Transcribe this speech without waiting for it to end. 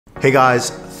Hey guys,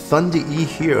 Thunder E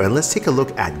here, and let's take a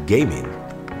look at gaming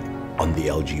on the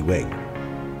LG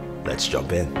Wing. Let's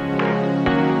jump in.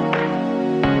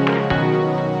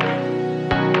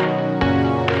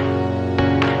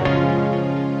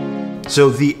 So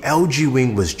the LG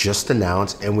Wing was just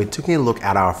announced, and we're taking a look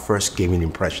at our first gaming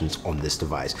impressions on this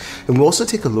device. And we'll also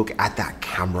take a look at that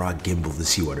camera gimbal to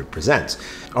see what it presents.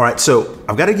 All right, so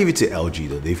I've got to give it to LG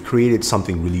though. They've created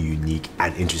something really unique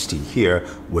and interesting here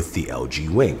with the LG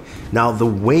Wing. Now the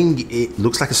Wing, it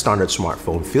looks like a standard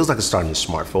smartphone, feels like a standard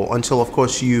smartphone until of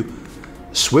course you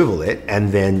swivel it, and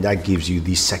then that gives you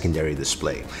the secondary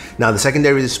display. Now the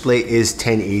secondary display is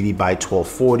 1080 by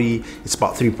 1240. It's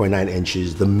about 3.9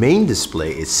 inches. The main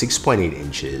display is 6.8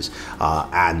 inches,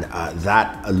 and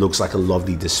that looks like a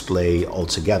lovely display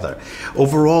altogether.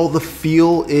 Overall, the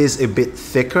feel is a bit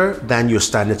thicker than your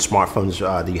standard smartphones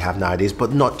that you have nowadays,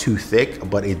 but not too thick,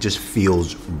 but it just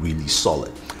feels really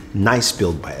solid. Nice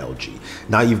build by LG.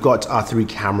 Now you've got 3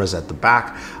 cameras at the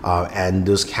back, and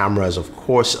those cameras of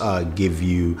course give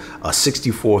you a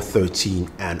 64, 13,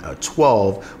 and a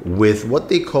 12 with what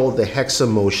they call the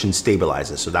Hexamotion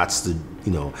stabilizer. So that's the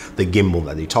the gimbal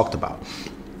that they talked about.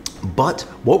 But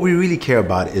what we really care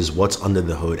about is what's under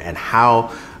the hood and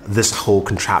how this whole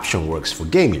contraption works for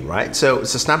gaming, right? So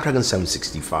it's a Snapdragon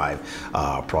 765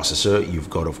 processor. You've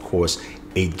got, of course,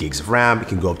 8 gigs of RAM. You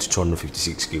can go up to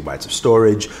 256 gigabytes of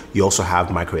storage. You also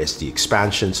have micro SD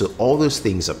expansion. So all those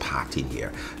things are packed in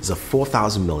here. It's a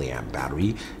 4,000 milliamp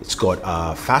battery. It's got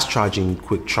fast charging,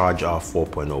 quick charge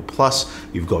 4.0 plus.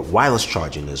 You've got wireless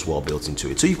charging as well built into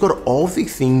it. So you've got all the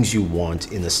things you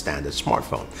want in a standard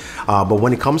smartphone. But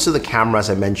when it comes to the camera, as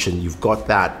I mentioned, you've got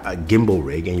that gimbal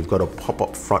rig, and you've got a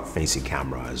pop-up front-facing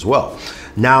camera as well.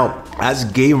 Now, as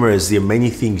gamers, there are many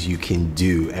things you can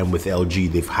do, and with LG,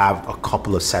 they have a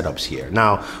couple of setups here.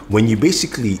 Now, when you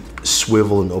basically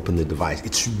swivel and open the device,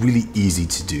 it's really easy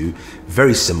to do,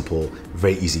 very simple,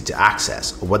 very easy to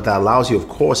access. What that allows you, of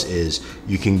course, is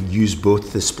you can use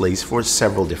both displays for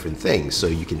several different things. So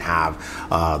you can have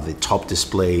the top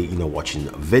display, watching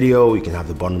a video. You can have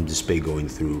the bottom display going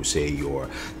through, say, your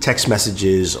text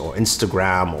messages or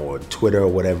Instagram or Twitter or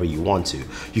whatever you want to.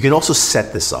 You can also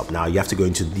set this up. Now, you have to go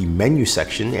into the menu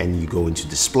section, and you go into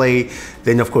display.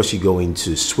 Then, of course, you go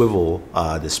into swivel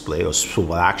display or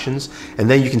swivel actions, and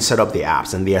then you can set up the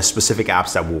apps, and there are specific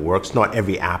apps that will work. Not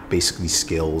every app basically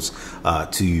scales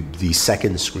to the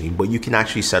second screen, but you can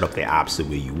actually set up the apps the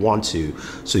way you want to,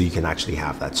 so you can actually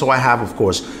have that. So I have, of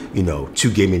course,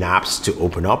 2 gaming apps to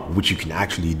open up, which you can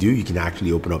actually do. You can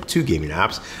actually open up 2 gaming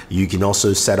apps. You can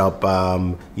also set up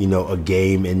a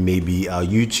game in maybe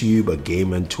YouTube, a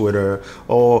game in Twitter,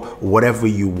 or whatever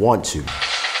you want to.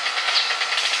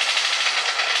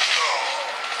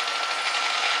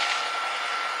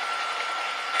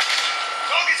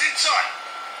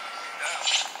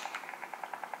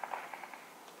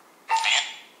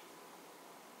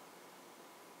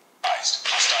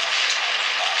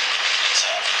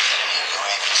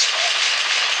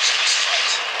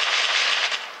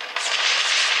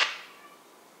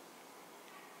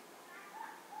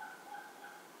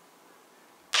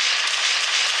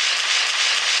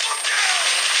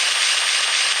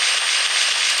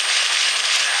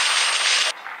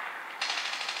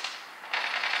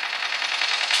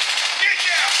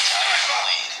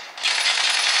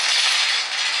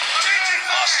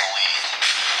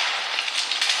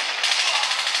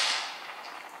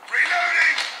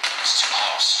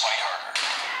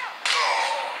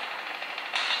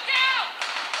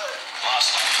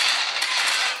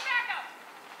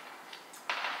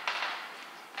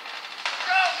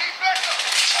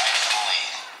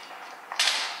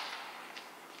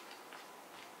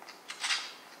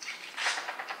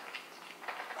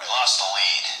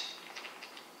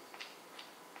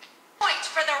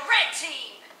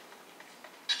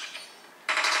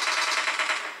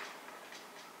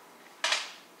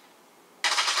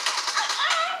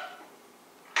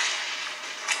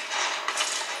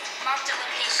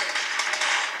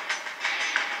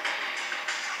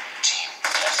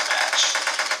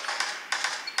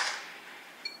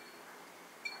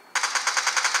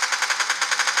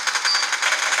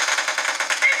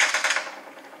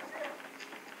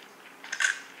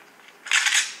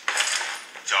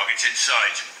 Target's in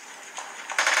sight.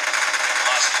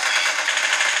 Lost the lead.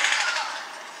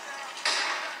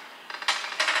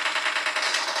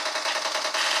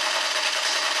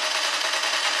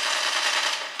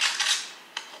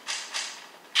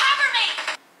 Cover me!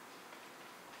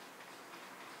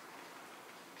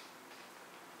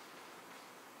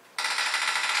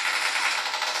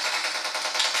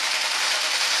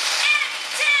 Enemy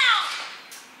down!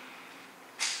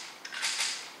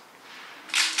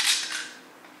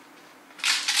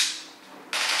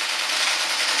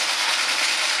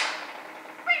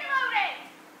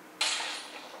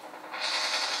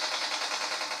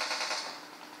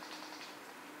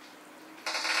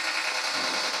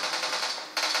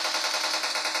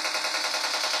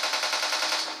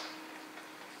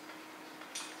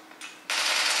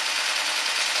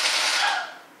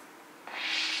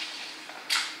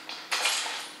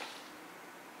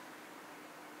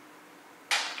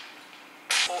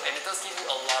 does give you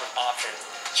a lot of options.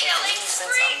 Killing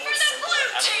spree for the blue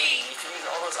I don't really team! need to use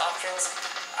all those options.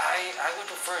 I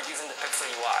would prefer using the Pixel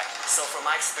UI. So from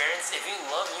my experience, if you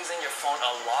love using your phone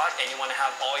a lot and you want to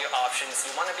have all your options,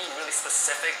 you want to be really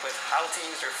specific with how to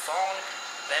use your phone,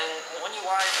 then One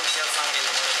UI from Samsung is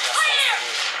one of the best ones for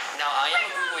you. Now, I am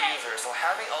a Google user, so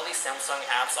having all these Samsung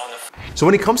apps on the So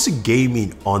when it comes to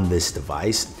gaming on this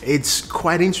device, it's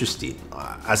quite interesting.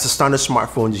 As a standard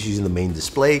smartphone just using the main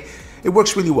display, it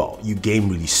works really well. You game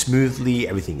really smoothly,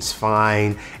 everything is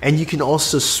fine, and you can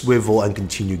also swivel and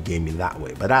continue gaming that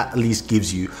way. But that at least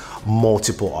gives you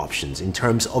multiple options in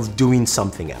terms of doing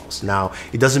something else. Now,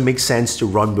 it doesn't make sense to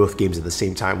run both games at the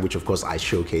same time, which of course I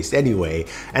showcased anyway,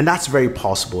 and that's very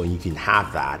possible and you can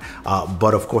have that.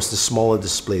 But of course, the smaller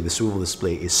display, the swivel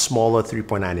display is smaller,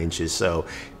 3.9 inches, so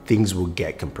things will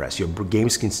get compressed. Your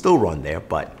games can still run there,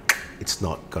 but it's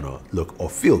not gonna look or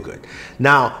feel good.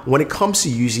 Now, when it comes to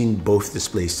using both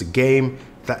displays to game,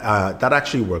 that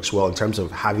actually works well in terms of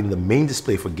having the main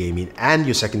display for gaming and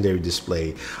your secondary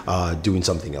display doing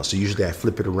something else. So usually I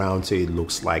flip it around so it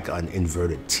looks like an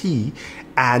inverted T,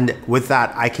 and with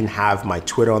that I can have my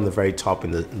Twitter on the very top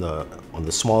on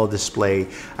the smaller display.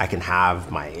 I can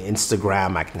have my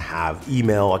Instagram, I can have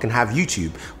email, I can have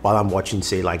YouTube while I'm watching,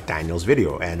 say, like Daniel's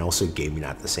video, and also gaming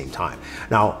at the same time.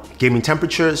 Now, gaming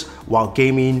temperatures, while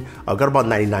gaming, I got about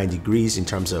 99 degrees in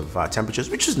terms of temperatures,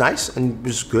 which is nice and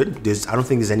was good. I don't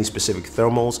think there's any specific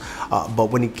thermals,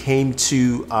 but when it came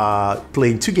to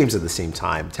playing two games at the same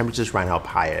time, temperatures ran up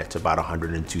higher to about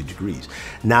 102 degrees.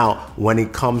 Now, when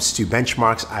it comes to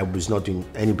benchmarks, I was not doing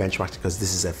any benchmarks because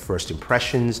this is at first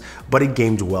impressions, but it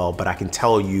gamed well. But I can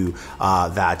tell you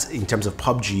that in terms of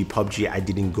PUBG, I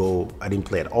didn't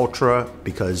play at Ultra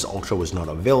because Ultra was not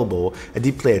available. I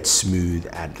did play at Smooth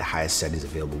at the highest settings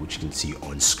available, which you can see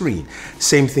on screen.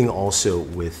 Same thing also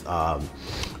with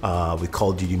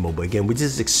Call of Duty Mobile, again, which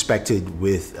is expected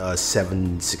with a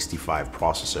 765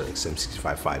 processor,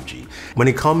 765 5G. When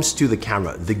it comes to the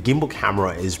camera, the gimbal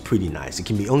camera is pretty nice. It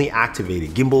can be only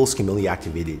activated, gimbals can be only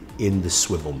activated in the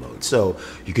swivel mode. So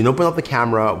you can open up the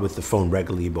camera with the phone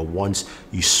regularly, but once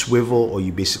you swivel or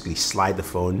you basically slide the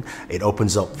phone, it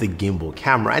opens up the gimbal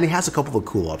camera, and it has a couple of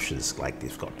cool options, like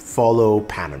it's got follow,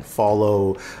 pan and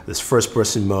follow, this first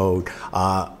person mode.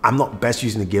 I'm not best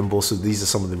using the gimbal, so these are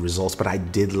some of the results, but I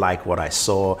did like what I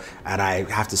saw, and I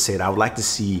have to say that I would like to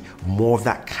see more of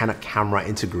that kind of camera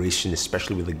integration,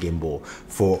 especially with the gimbal,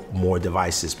 for more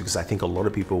devices, because I think a lot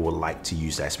of people would like to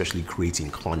use that, especially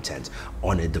creating content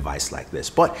on a device like this.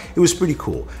 But it was pretty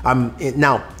cool.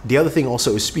 Now, the other thing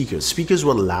also is speakers. Speakers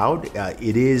were loud.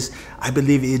 I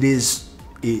believe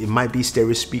it might be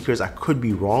stereo speakers. I could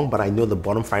be wrong, but I know the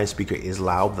bottom firing speaker is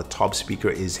loud. The top speaker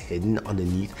is hidden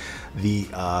underneath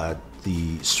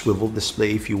the swivel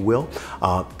display, if you will,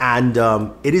 and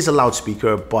it is a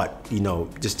loudspeaker, but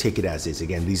just take it as is.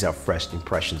 Again, these are fresh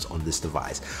impressions on this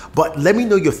device, but let me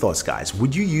know your thoughts, guys.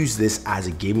 Would you use this as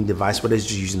a gaming device, whether it's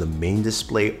just using the main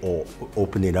display or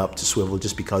open it up to swivel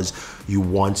just because you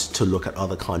want to look at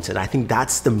other content? I think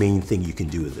that's the main thing you can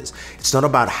do with this. It's not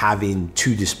about having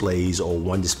two displays or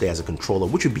one display as a controller,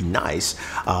 which would be nice,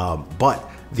 but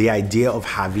the idea of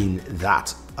having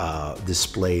that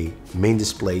main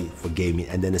display for gaming,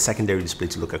 and then a secondary display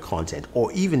to look at content,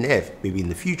 or even if maybe in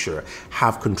the future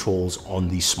have controls on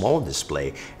the small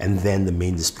display and then the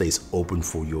main display is open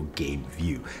for your game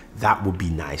view, that would be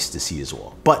nice to see as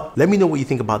well. But let me know what you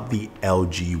think about the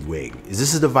LG Wing. Is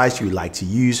this a device you would like to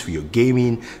use for your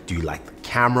gaming? Do you like the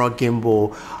camera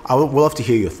gimbal? I would love to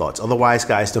hear your thoughts. Otherwise,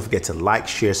 guys, don't forget to like,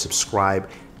 share, subscribe,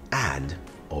 and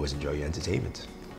always enjoy your entertainment.